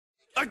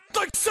I'd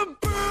like some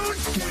food!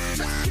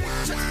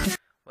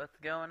 What's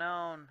going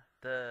on?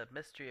 The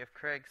mystery of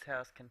Craig's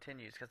house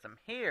continues because I'm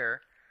here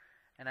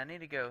and I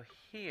need to go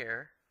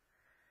here,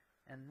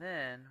 and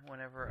then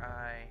whenever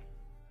I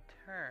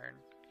turn,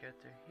 go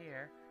through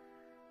here,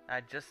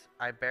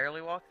 I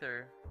barely walk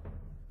through.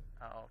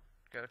 I'll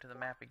go to the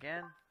map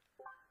again.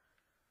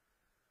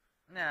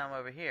 Now I'm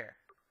over here.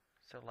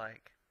 So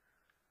like,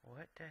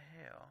 what the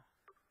hell?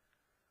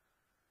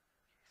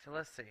 So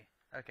let's see.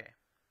 Okay.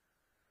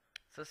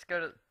 So let's go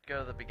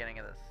to the beginning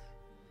of this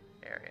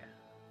area.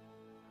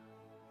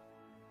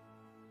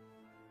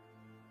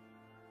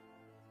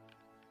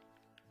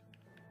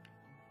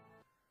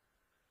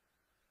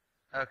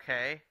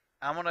 Okay.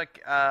 I'm gonna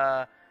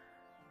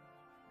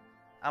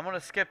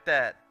skip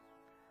that.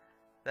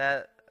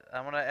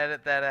 I'm gonna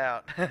edit that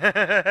out.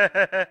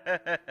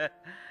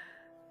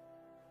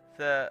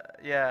 So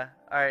yeah.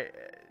 All right.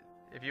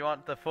 If you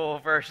want the full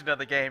version of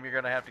the game, you're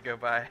gonna have to go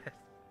buy it.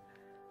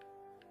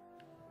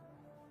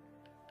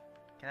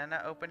 Can I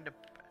not open the...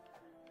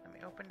 Let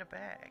me open the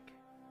bag.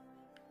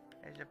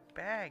 There's a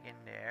bag in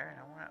there, and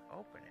I want to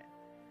open it.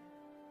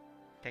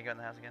 Can't go in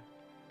the house again?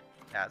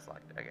 Nah, it's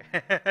locked. Okay.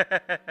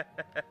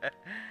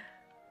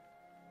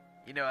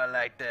 You know I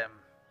like them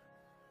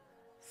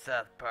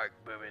South Park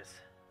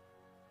movies.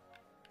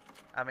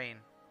 I mean,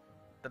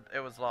 it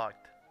was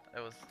locked.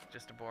 It was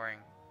just a boring...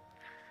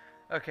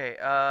 Okay,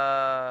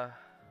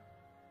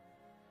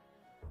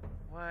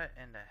 what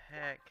in the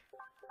heck?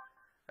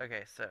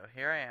 Okay, so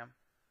here I am.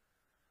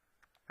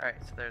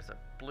 Alright, so there's a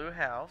blue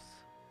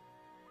house.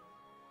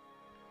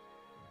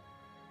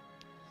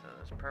 So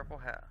there's a purple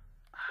house.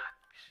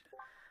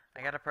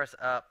 I gotta press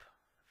up.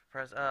 If I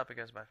press up, it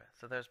goes by fast.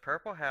 So there's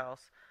purple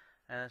house,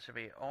 and it should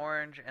be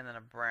orange, and then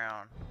a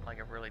brown, like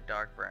a really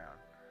dark brown.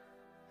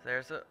 So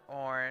there's an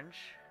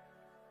orange,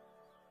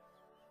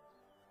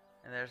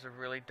 and there's a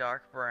really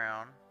dark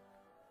brown.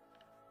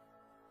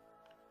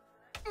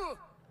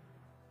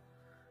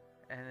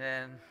 And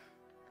then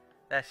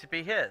that should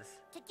be his.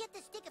 To get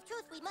the stick of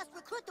truth, we must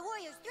recruit the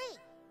Warriors 3.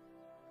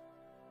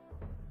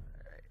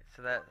 Alright,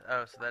 so that,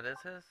 oh, so that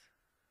is his?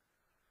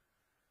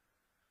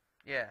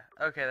 Yeah,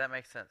 okay, that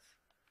makes sense.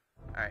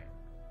 Alright.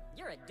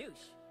 You're a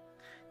douche.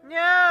 No,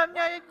 I'm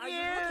not a What are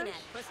you looking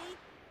at, pussy?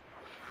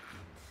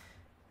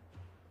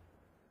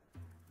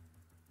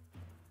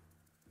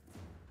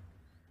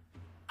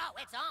 Oh,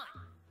 it's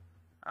on.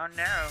 Oh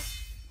no.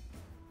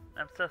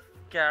 I'm so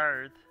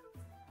scared.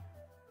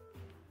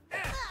 Oh,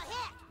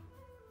 heck!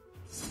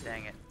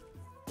 Dang it.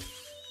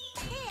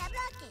 Hey, I'm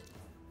lucky.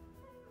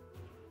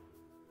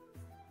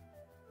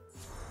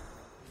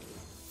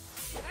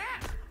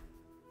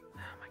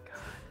 Oh my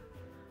god.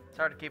 It's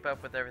hard to keep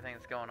up with everything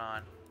that's going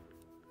on.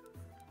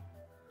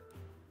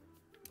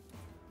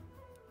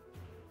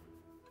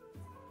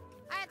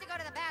 I have to go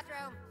to the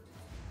bathroom.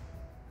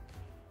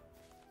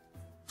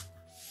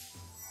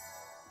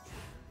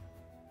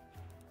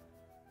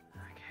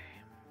 Okay.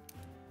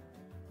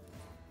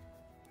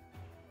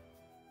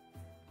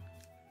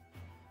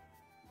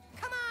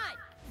 Come on!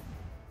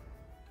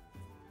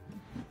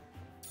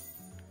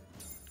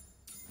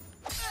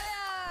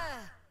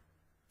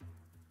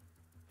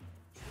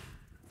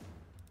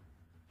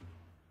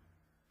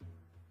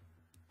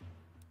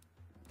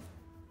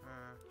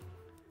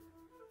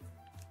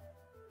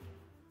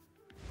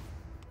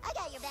 I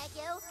got your back,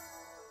 yo.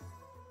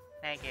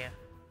 Thank you.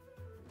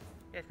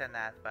 It's a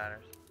nice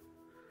butters.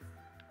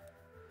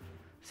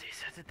 See,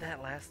 so I did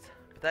that last.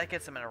 But that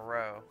gets them in a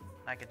row.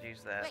 I could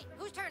use that. Wait,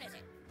 whose turn is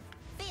it?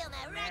 Feel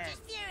my Man.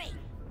 righteous fury.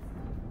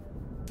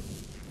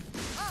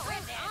 Oh,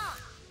 where's it?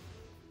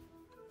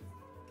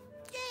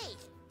 Jeez.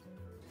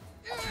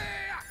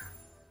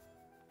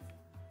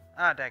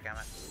 Oh,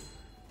 dadgummit.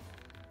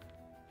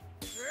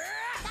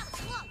 That was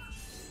close.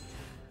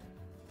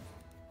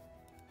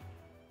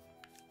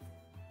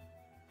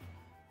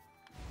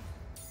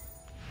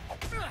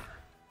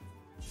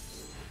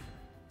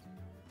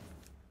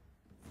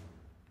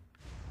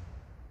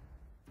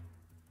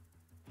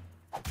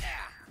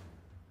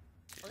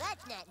 Well,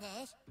 that's not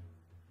nice.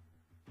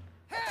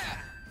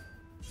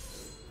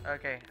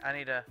 Okay, I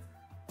need a...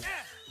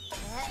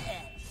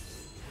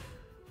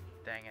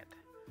 Dang it.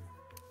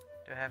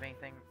 Do I have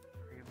anything?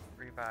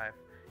 Revive.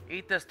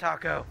 Eat this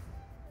taco!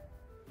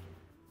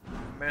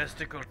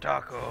 Mystical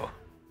taco!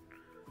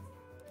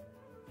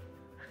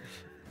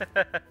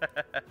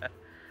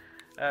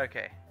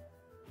 Okay.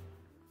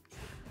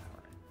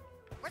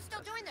 We're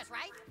still doing this,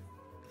 right?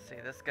 See,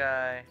 this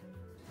guy,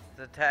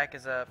 his attack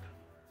is up.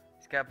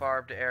 He's got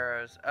barbed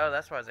arrows. Oh,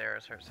 that's why his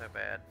arrows hurt so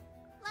bad.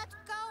 Let's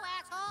go,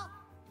 asshole.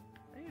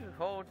 You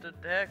hold the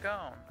heck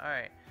on.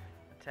 Alright.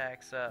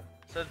 Attacks up.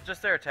 So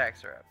just their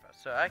attacks are up.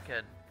 So I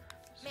could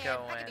just Man,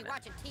 go I in. could be and-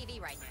 watching TV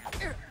right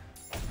now.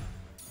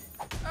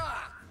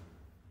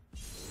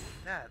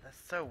 God,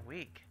 that's so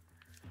weak.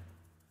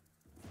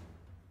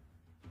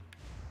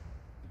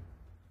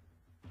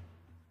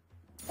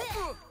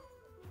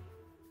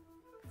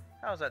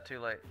 How was that too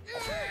late?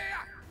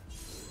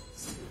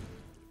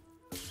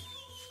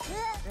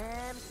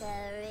 I'm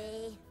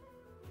sorry.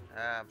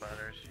 Ah,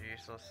 Butter's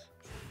useless.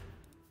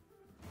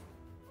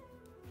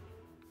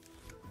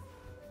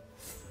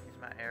 Use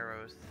my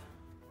arrows.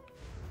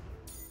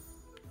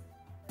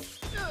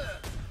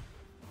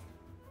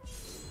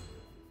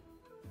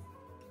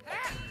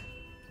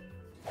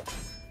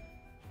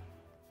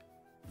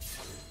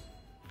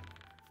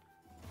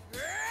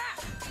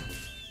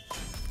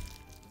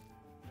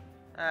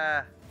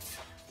 Ah.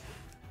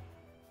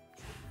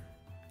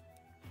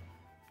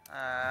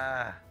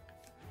 Ah.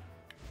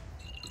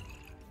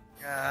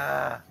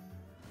 Ah.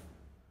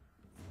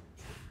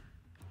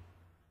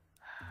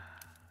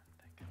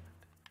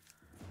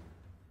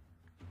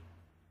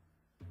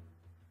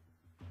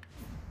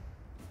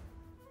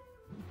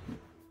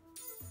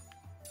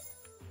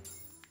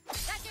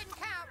 That didn't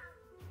count.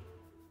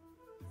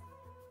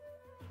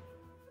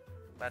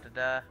 About to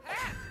die.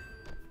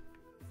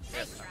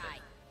 Nice try.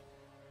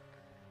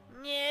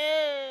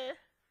 Yeah.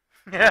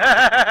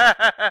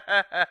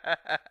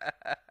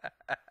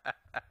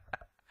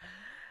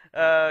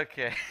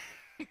 Okay.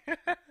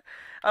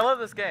 I love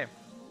this game.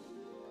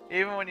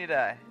 Even when you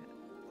die.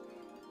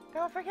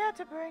 Don't forget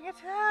to bring a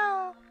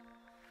towel.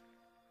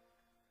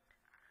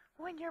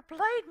 When you're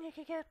bleeding, you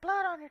can get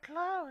blood on your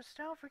clothes.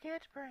 Don't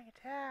forget to bring a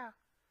towel.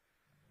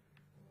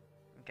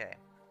 Okay.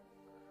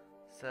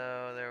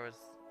 So there was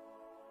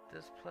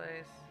this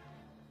place.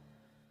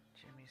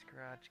 Jimmy's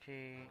garage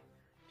key.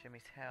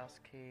 Jimmy's house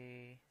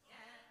key.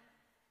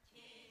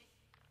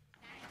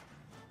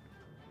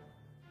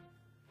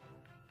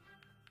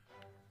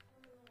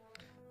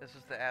 This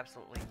is the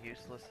absolutely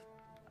useless.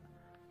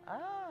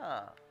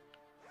 Ah.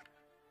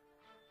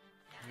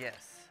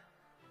 Yes.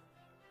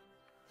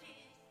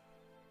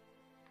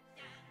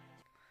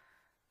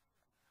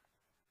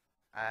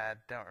 I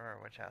don't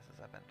remember which houses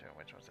I've been to and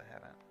which ones I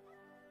haven't.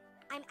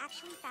 I'm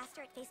actually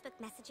faster at Facebook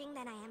messaging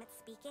than I am at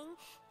speaking.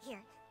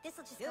 Here,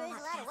 this'll just There go a is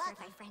lot a lot of faster if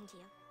I walking. friend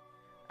you.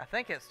 I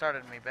think it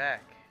started me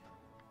back.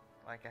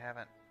 Like I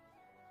haven't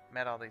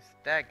met all these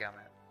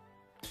dadgummit.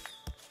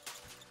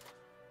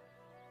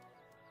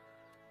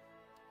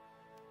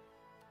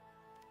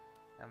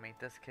 I meet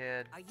this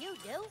kid. Are you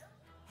new?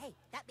 Hey,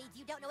 that means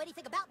you don't know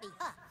anything about me,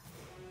 huh?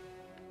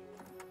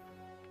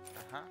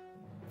 Uh-huh.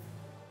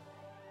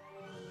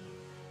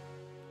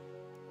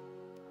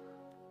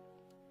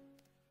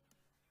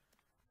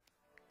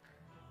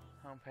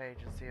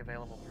 Homepage and see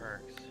available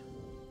perks.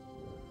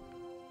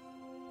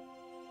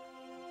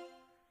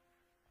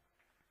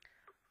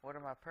 What are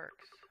my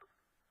perks?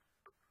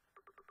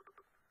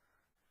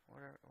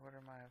 What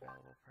are my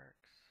available perks?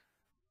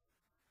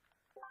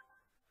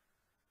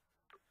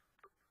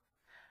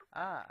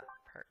 Ah,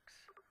 perks.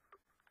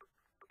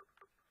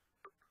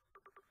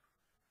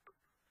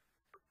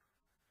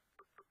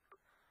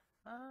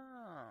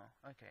 Oh,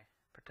 okay.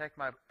 Protect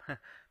my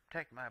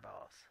protect my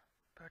boss.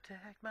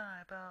 Protect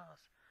my boss.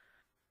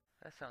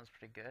 That sounds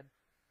pretty good.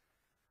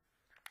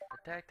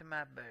 Protecting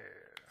my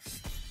bear.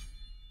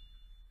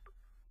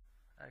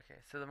 Okay,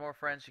 so the more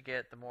friends you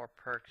get, the more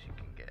perks you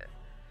can get.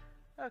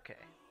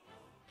 Okay,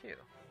 cute.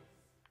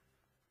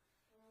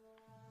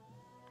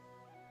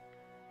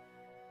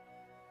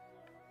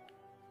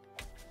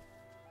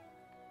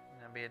 I'm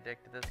gonna be a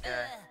dick to this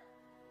guy.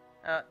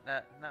 Oh,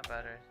 no, not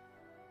butter.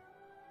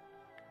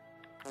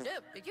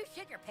 Dude, did you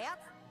shit your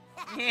pants?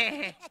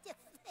 Yeah. That's just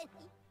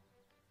funny.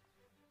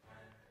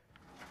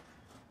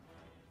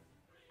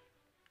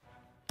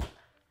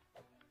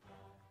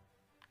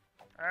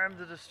 I'm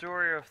the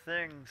destroyer of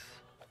things.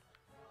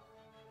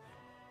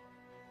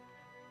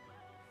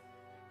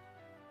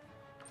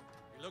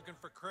 You looking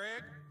for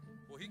Craig?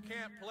 Well, he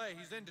can't play.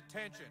 He's in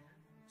detention.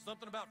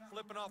 Something about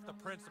flipping off the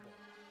principal.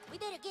 We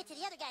better get to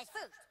the other guys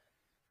first.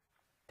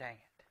 Dang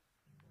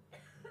it.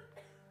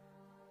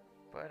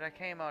 But I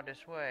came all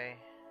this way.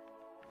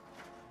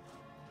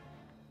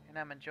 And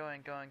I'm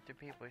enjoying going through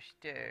people's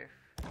stuff.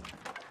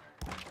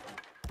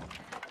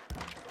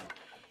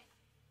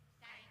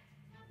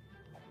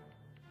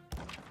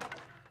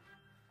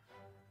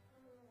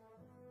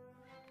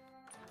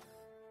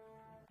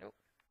 Nope.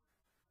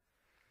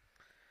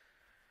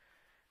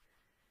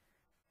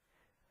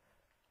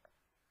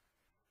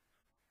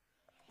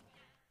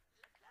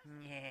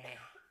 Yeah.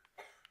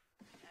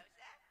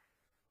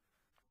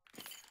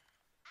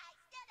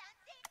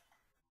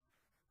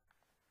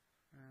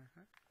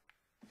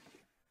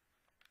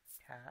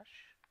 Cash.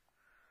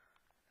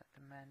 Not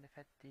demand if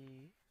I do.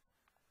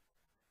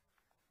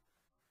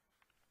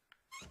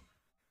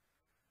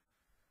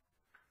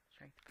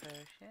 Strength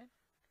potion.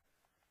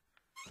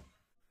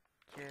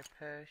 Cure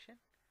potion.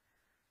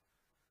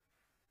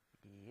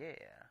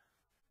 Yeah.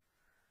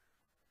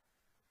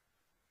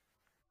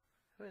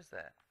 Who is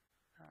that?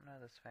 I don't know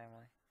this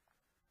family.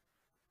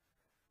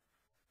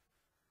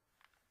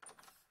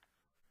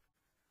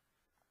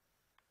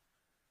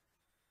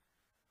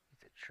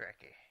 He's a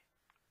Trekkie.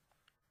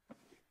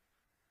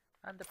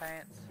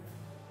 Underpants.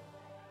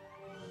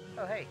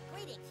 Oh, hey.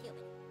 Greetings,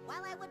 human.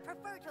 While I would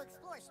prefer to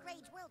explore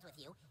strange worlds with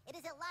you, it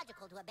is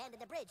illogical to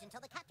abandon the bridge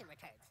until the captain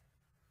returns.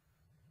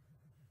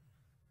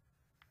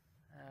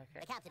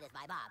 Okay. The captain is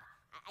my mom.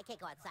 I can't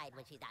go outside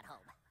when she's not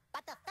home. But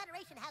But the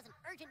Federation has an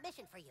urgent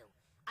mission for you.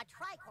 A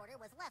tricorder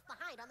was left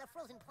behind on the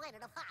frozen planet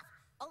of Hoth.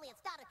 Only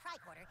it's not a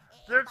tricorder.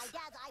 It's my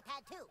dad's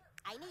iPad 2.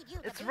 I need you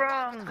to It's beam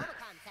down to wrong. the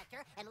Homicon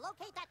sector and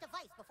locate that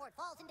device before it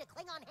falls into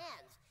Klingon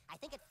hands. I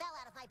think it fell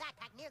out of my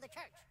backpack near the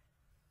church.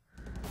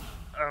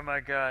 Oh my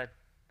god.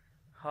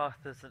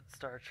 Hoth isn't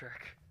Star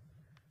Trek.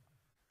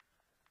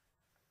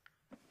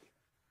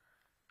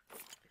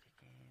 Video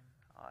game.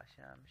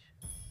 Awesome.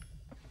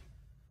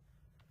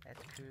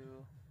 That's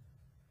cool.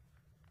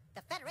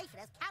 The Federation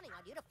is counting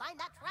on you to find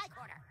that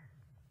tricorder.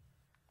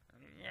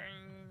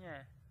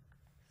 Yeah.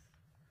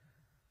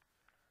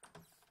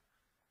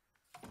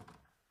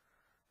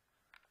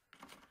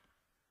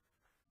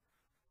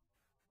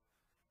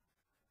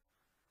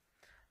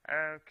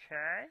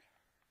 Okay.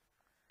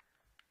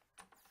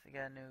 So we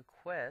got a new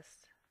quest.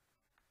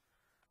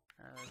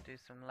 I'll do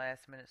some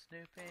last minute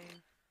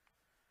snooping.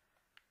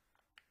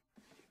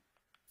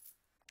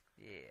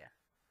 Yeah.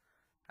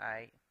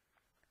 Alright.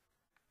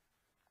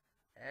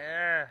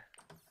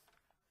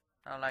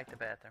 I don't like the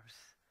bathrooms.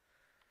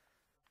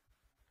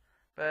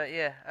 But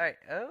yeah, alright.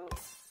 Oh.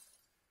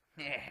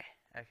 Yeah.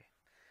 Okay.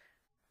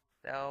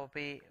 That'll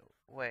be.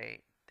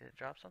 Wait. Did it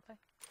drop something?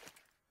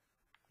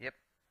 Yep.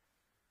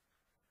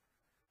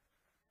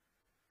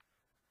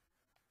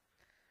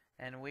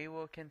 And we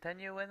will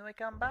continue when we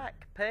come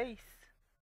back. Peace.